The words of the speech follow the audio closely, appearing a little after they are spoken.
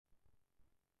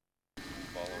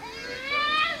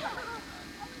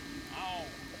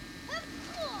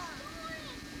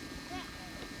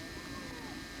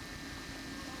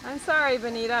sorry,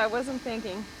 Bonita. I wasn't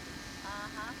thinking.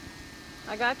 Uh-huh.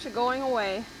 I got you going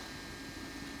away.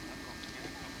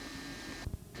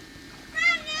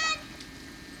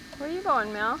 Where are you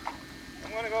going, Mel?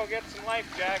 I'm going to go get some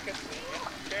life jackets.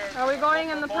 And are we going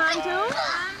in the pontoon? You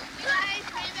guys,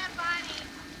 wave at Bonnie.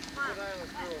 Come on.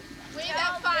 Wave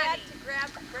at Bonnie. To grab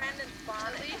Brandon's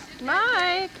bonnet.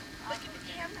 Mike! Look at the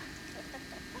camera.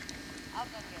 I'll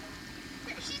go get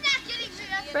it. She's not getting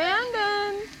it.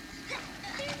 Brandon!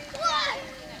 What?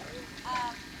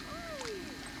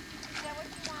 Is that what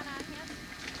you want on him?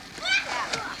 Yeah.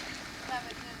 Have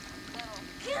it just little.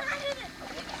 Can I hit it?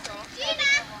 So,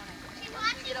 Gina! She's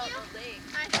watching get out you. the leg.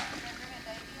 I Remember his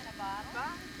baby in a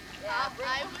bottle? Yeah,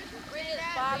 Bring his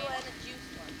bottle and a juice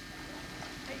one.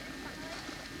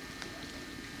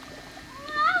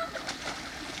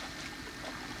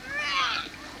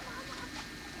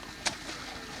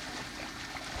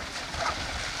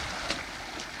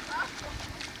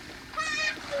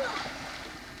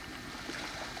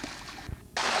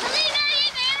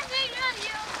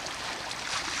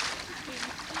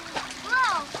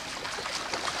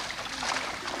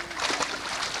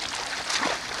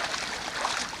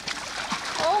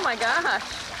 Oh my gosh!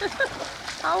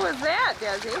 How was that,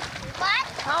 Desi? What?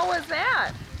 How was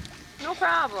that? No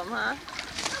problem, huh?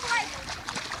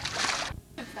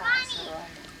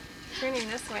 Turning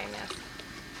this way, miss.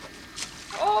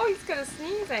 Oh, he's gonna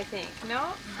sneeze, I think.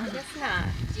 No, I guess not.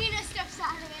 Gina steps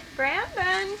out of it.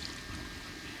 Brandon!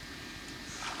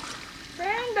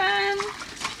 Brandon!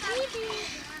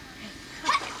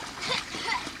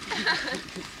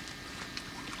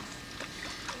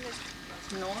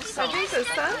 No, I think the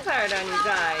sun's hard on his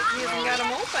eyes. He hasn't got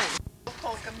them open.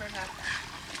 poke him or not.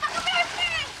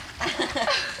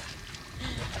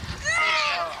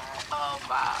 Oh,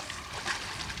 Bob.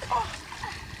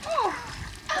 Oh,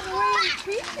 the way he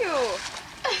treats you.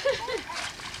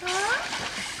 Huh?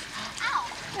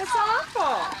 That's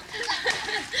awful.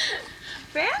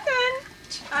 Brandon,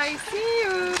 I see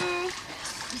you.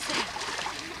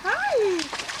 Hi.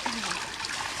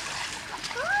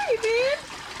 Hi, dude.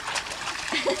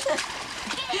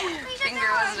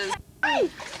 Finger wasn't as... Hi.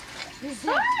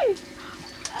 Hi.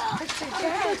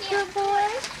 That's your boy.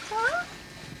 Huh?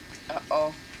 Uh-oh.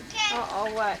 Uh-oh,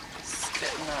 what?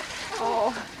 Spitting up.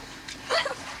 Oh.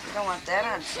 You don't want that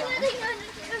on film.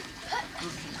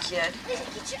 Goofy kid.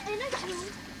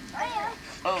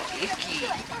 Oh, icky.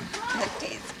 That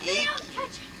tastes icky.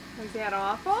 Was that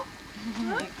awful?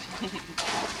 Huh?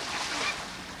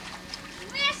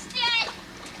 Missed it!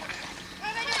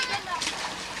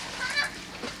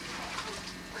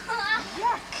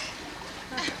 Yuck.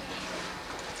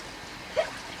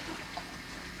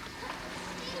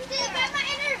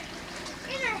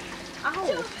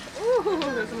 Ow! Ooh,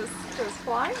 those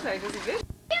flies I just bit.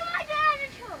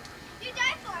 You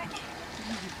die for it.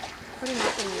 Put him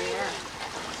up in the air.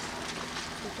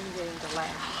 You can get him to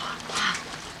laugh.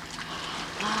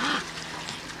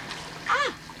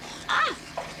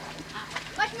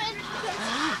 Watch my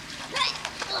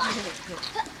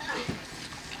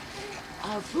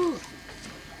Abu.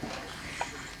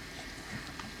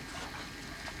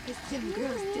 It's them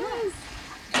girls doing.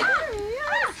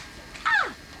 Yes.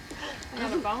 I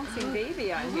got a bouncing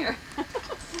baby on here.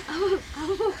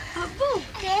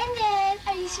 Brandon,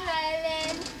 are you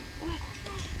smiling?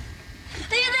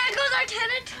 There goes our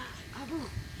tenant.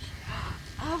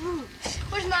 Abu.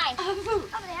 Where's mine? Abu.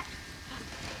 Over there.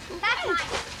 That's mine.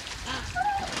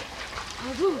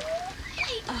 Abu.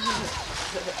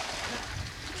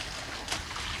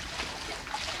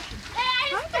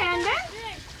 Hi, Brandon.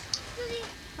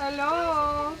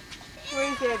 Hello.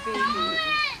 Where's that baby?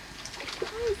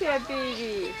 Where's that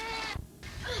baby?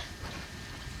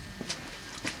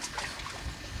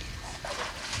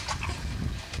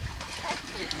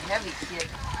 Getting heavy, kid.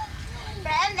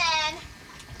 Brandon.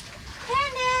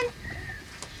 Brandon.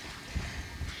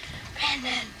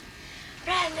 Brandon.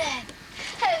 Brandon.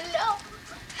 Hello.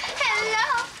 Hello.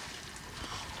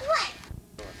 What?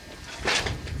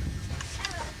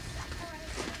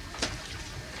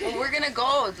 Well, we're gonna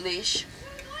go, Leash.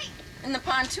 In the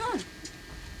pontoon.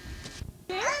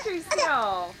 Andrew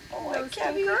still. Oh, No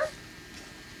Kevy. stinker.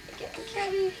 Getting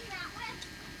Kevy.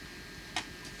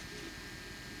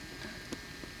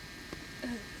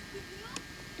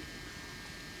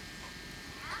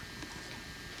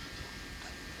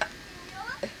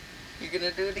 You're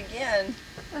gonna do it again.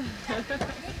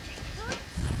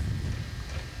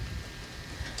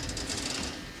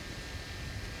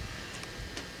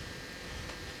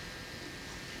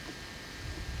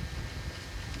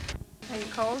 Are you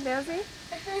cold, Desi?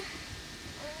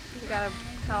 You got a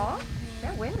towel?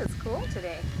 That wind is cool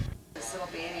today. This little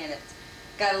baby and it's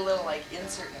got a little like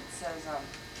insert and it says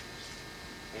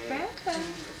Grandpa.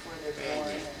 before they're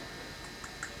born.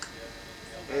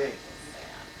 Hey.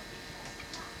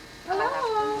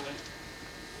 Hello.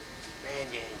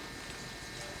 Granddaddy.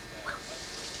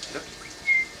 Look.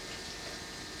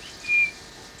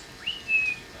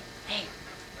 Hey.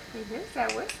 Hey, here's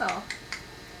that whistle.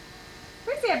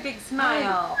 Where's that big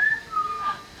smile?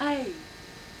 Hi.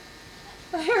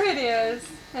 There it is.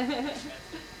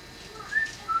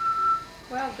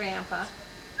 Well, Grandpa.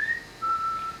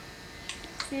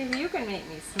 See if you can make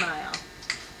me smile.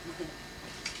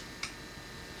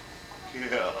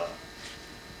 Yeah.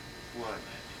 What?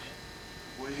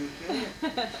 What are you saying?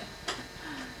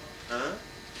 Huh?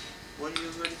 What are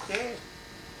you going to say?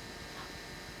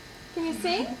 Can you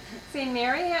sing? Say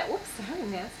Mary had. Whoops, sorry,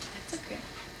 miss. That's okay.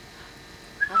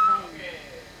 Hi.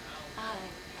 Hi.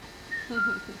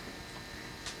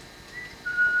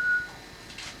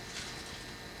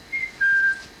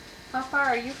 How far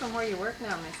are you from where you work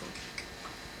now, Missy?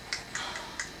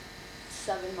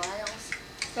 7 miles.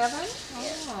 7? Yeah.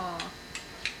 Oh.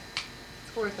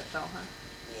 It's worth it though, huh?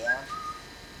 Yeah.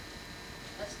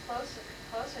 That's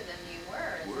closer than you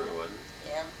were, isn't Where it? was it?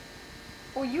 Yeah.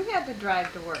 Oh, you had to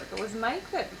drive to work. It was Mike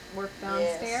that worked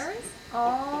downstairs? Yes.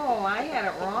 Oh, I had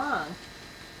it wrong.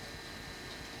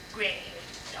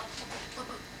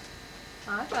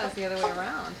 I thought it was the other way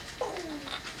around.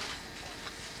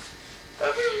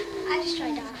 I just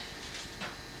tried that.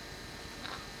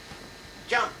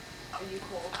 Jump! Are you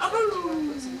cold? Do you want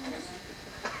to put some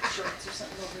shorts or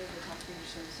something over the top of your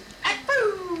shorts?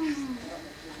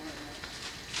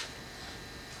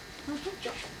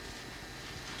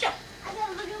 Jump! I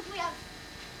gotta look if we have.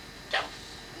 Jump!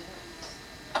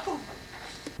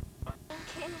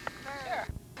 Okay. Sure.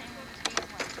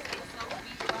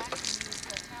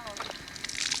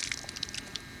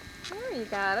 There, you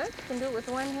got it. You can do it with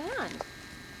one hand.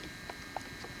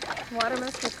 Water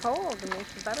must be cold to make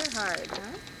the butter hard, huh?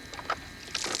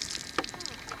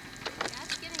 Yeah,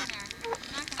 it's getting there.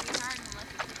 It's not going to be hard unless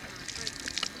you put it in the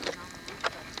refrigerator and on the roof.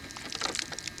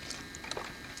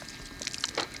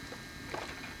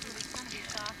 But it's going to be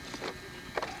soft and really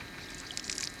good.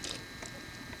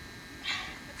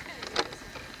 That's kind of good, isn't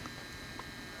it?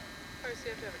 Of course,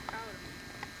 you have to have a cow to make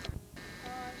it.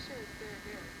 Oh, I'm sure it's there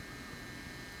here.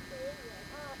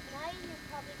 Now you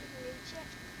probably can reach it.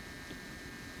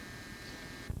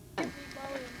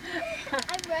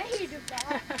 I'm ready to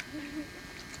back.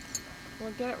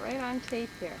 We'll get it right on tape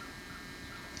here.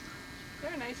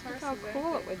 They're nice Look horses. how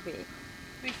cool it would be. It'd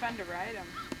be fun to ride them.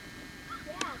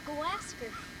 Yeah, go ask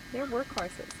her. They're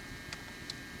workhorses.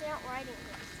 They're not riding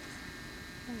horses.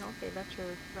 I don't know if they let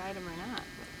you ride them or not,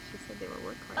 but she said they were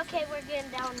workhorses. Okay, we're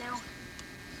getting down now.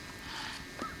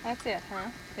 That's it,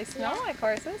 huh? They smell Yeah. like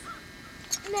horses.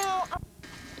 No.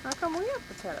 How come we have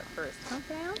to pet it first, huh,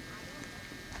 Pam?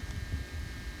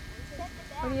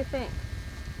 What do you think?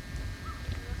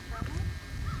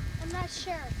 I'm not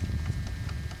sure.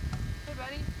 Hey,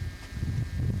 buddy.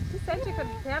 She said you could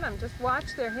pet them. Just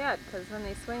watch their head, because when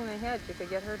they swing the head, you could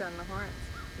get hurt on the horns.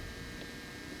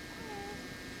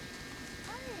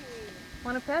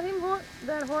 Want to pet him,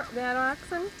 that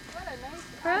oxen? What a nice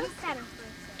Chris? You pet him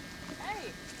first.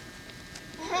 Hey.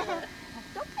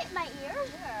 Don't bite my ear.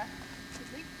 Yeah. It's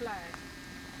a big fly.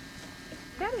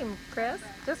 Pet him, Chris.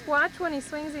 Just watch when he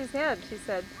swings his head, she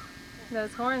said.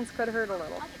 Those horns could hurt a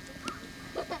little.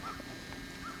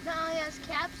 No, he has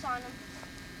caps on him.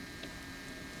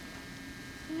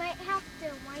 You might have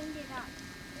to wind it up.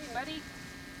 Hey, buddy. Is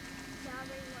that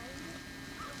already winded?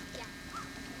 Yeah.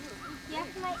 Yeah,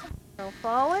 you might. They'll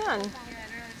fall in. Yeah, I know.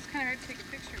 It's kind of hard to take a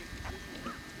picture with this,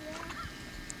 isn't it? Yeah.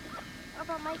 What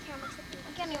about my camera?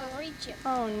 I can't even reach it.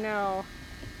 Oh, no.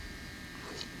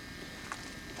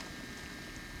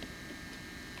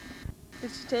 Did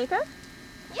you take it?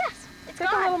 Yes, it's Take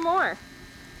gone. a little more.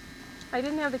 I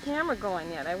didn't have the camera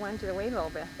going yet. I wanted you to wait a little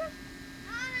bit.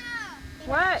 You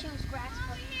What? have to choose grass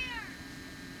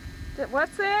for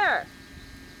What's there?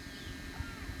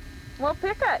 Well,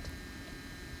 pick it.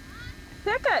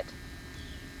 Pick it.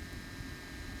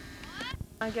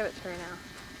 I'll give it to her now.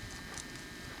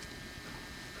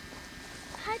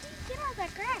 How do you get all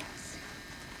that grass?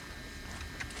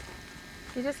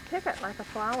 You just pick it like a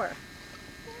flower.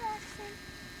 Here, Roxanne.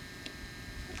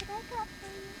 Look what I got for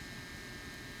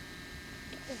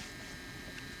you.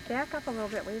 Back up a little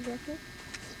bit, will you, Vicky?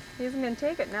 He hasn't been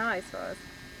taken now, I suppose.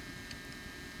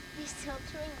 He's still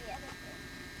chewing the other thing.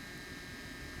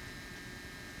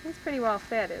 He's pretty well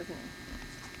fed, isn't he?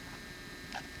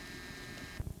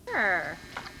 There.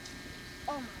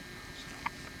 Oh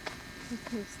my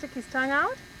Can you stick his tongue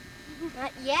out?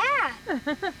 Yeah.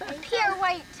 Pure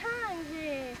white tongue.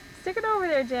 Hey. Stick it over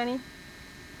there, Jenny.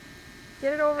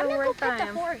 Get it over I'm gonna right go by pet the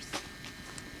him. horse.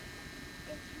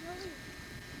 It's really...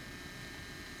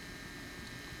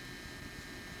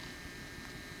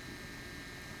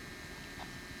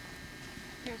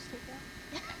 Here, stick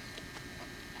that.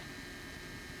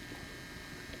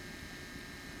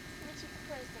 Missy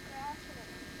prefers the grass for the...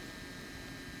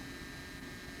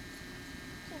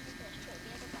 She's just gonna show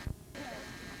the other one.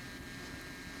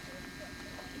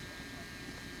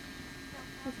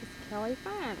 This is Kelly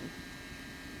Fun.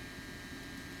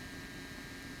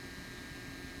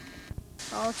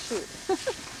 Oh, shoot. We'll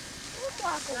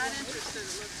walk away. Not interested,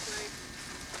 it looks like.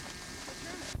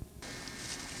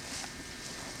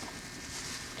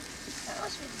 That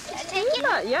was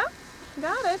ridiculous. Yeah, yep.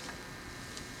 Got it.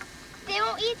 They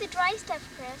won't eat the dry stuff,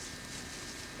 Chris.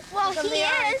 Well, he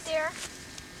is. There.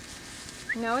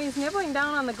 No, he's nibbling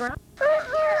down on the ground. Come back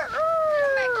here.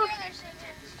 There's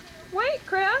a... Wait,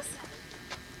 Chris.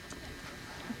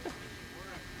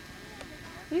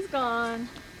 He's gone.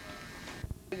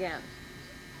 Again.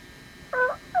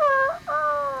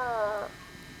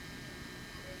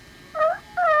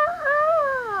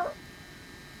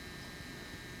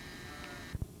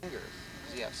 Fingers.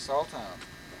 Yeah, salt on them.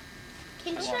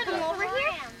 Can you show them over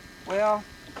here? Well,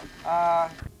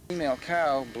 female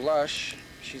cow, Blush,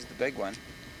 she's the big one.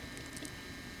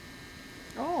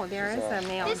 Oh, there She's is a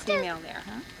male and This female there,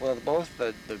 huh? Well, both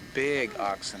the big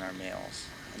oxen are males.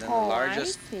 And then Oh, the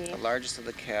largest I see. the largest of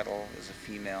the cattle is a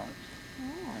female.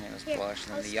 Oh. Her name is Here, Blush.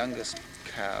 And I'll then the sit youngest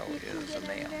over. cow You can is a get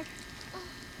male. under.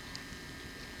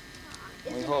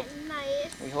 We Isn't hope- it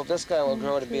nice? We hope this guy will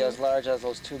grow to be as large as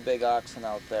those two big oxen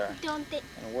out there Don't they?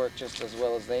 and work just as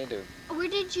well as they do. Where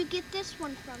did you get this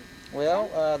one from?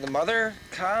 Well, the mother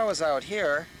cow is out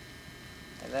here,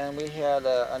 and then we had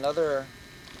another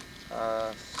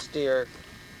steer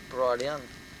brought in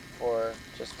for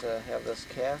just to have this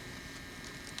calf.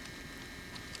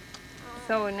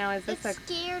 So now is this It's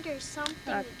scared or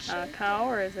something. a cow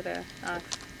or is it a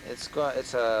ox?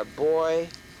 It's a boy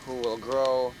who will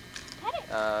grow, Pet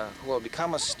it. who will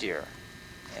become a steer,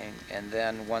 and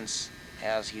then once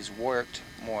as he's worked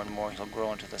more and more, he'll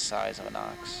grow into the size of an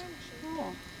ox.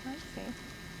 Oh, I see.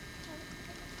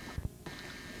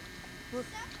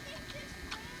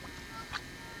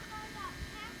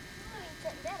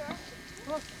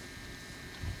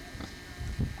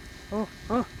 Oh,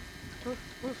 oh.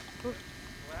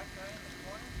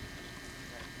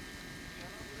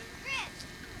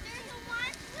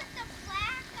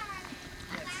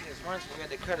 His horns, we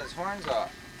had to cut his horns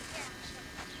off.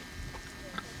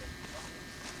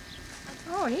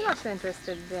 Oh, he looks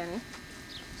interested, Jenny.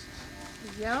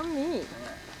 Yummy.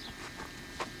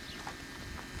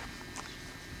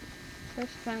 Guess you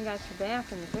kind of got your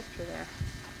back in the picture there.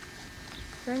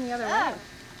 Turn the other way.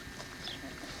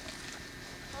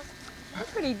 They're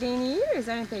pretty dainty eaters,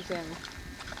 aren't they, Jenny?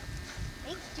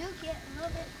 They do get a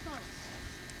little bit close.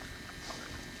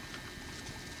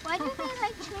 Why do they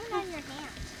like chewing on your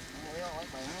hand? Well, they don't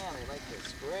like my hand, they like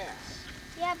this grass.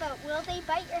 Yeah, but will they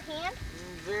bite your hand?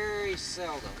 Very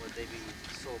seldom would they be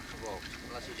so provoked,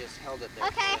 unless you just held it there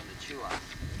Okay. for them to chew on.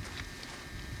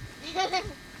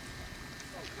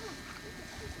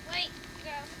 Wait,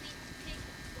 go.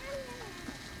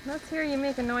 Let's hear you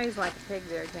make a noise like a pig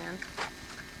there, Jen.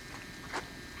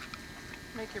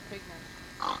 Make your pig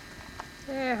noise.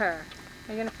 There.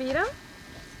 Are you going to feed him?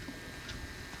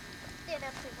 Stand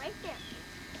up right there.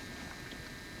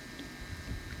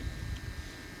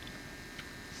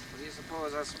 What do you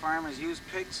suppose us farmers use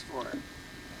pigs for?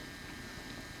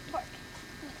 Pork.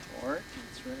 Pork,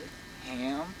 that's right.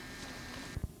 Ham.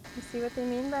 You see what they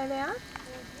mean by that?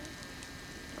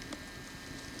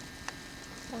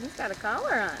 Well, he's got a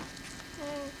collar on.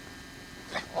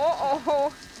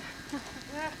 Oh.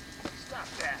 Stop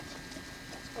that.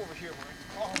 Let's go over here, Mike.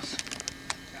 Oh.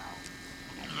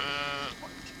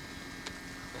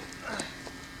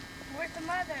 Where's the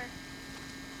mother?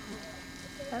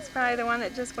 That's probably the one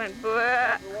that just went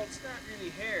bleh. Well, it's not really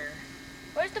hair.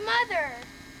 Where's the mother?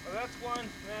 Oh, that's one, and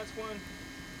that's one.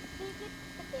 Can you get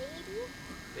the baby?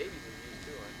 Babies are used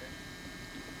too, aren't they?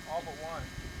 All but one.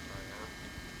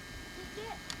 Can you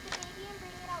get the baby and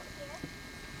bring it out here?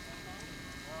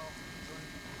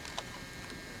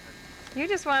 You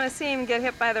just want to see him get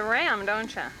hit by the ram,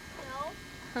 don't you?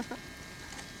 No.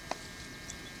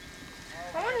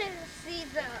 I want to see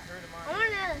the. I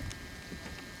want to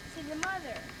see the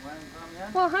mother. Want to come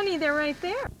in? Well, honey, they're right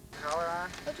there. Collar on?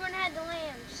 Which one had the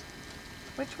lambs?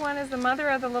 Which one is the mother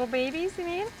of the little babies, you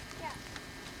mean? Yeah.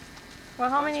 Well,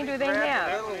 how Once many we do they grab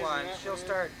have? the little one, she'll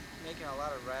start making a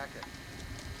lot of racket.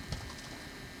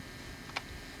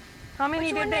 How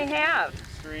many did they have?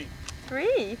 3.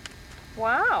 3?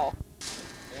 Wow.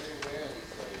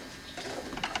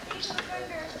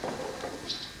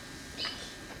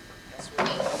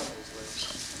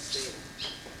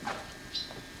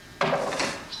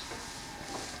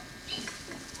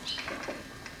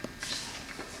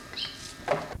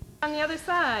 On the other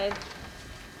side.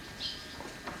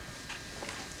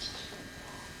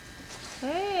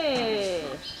 Hey,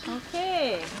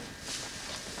 okay.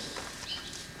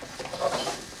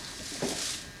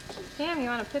 Pam, you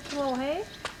want to pitch a little hay?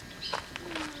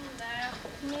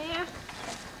 Nah. Yeah.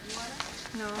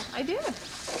 No, I did. You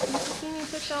see me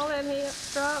pitch all that hay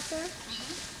straw up there?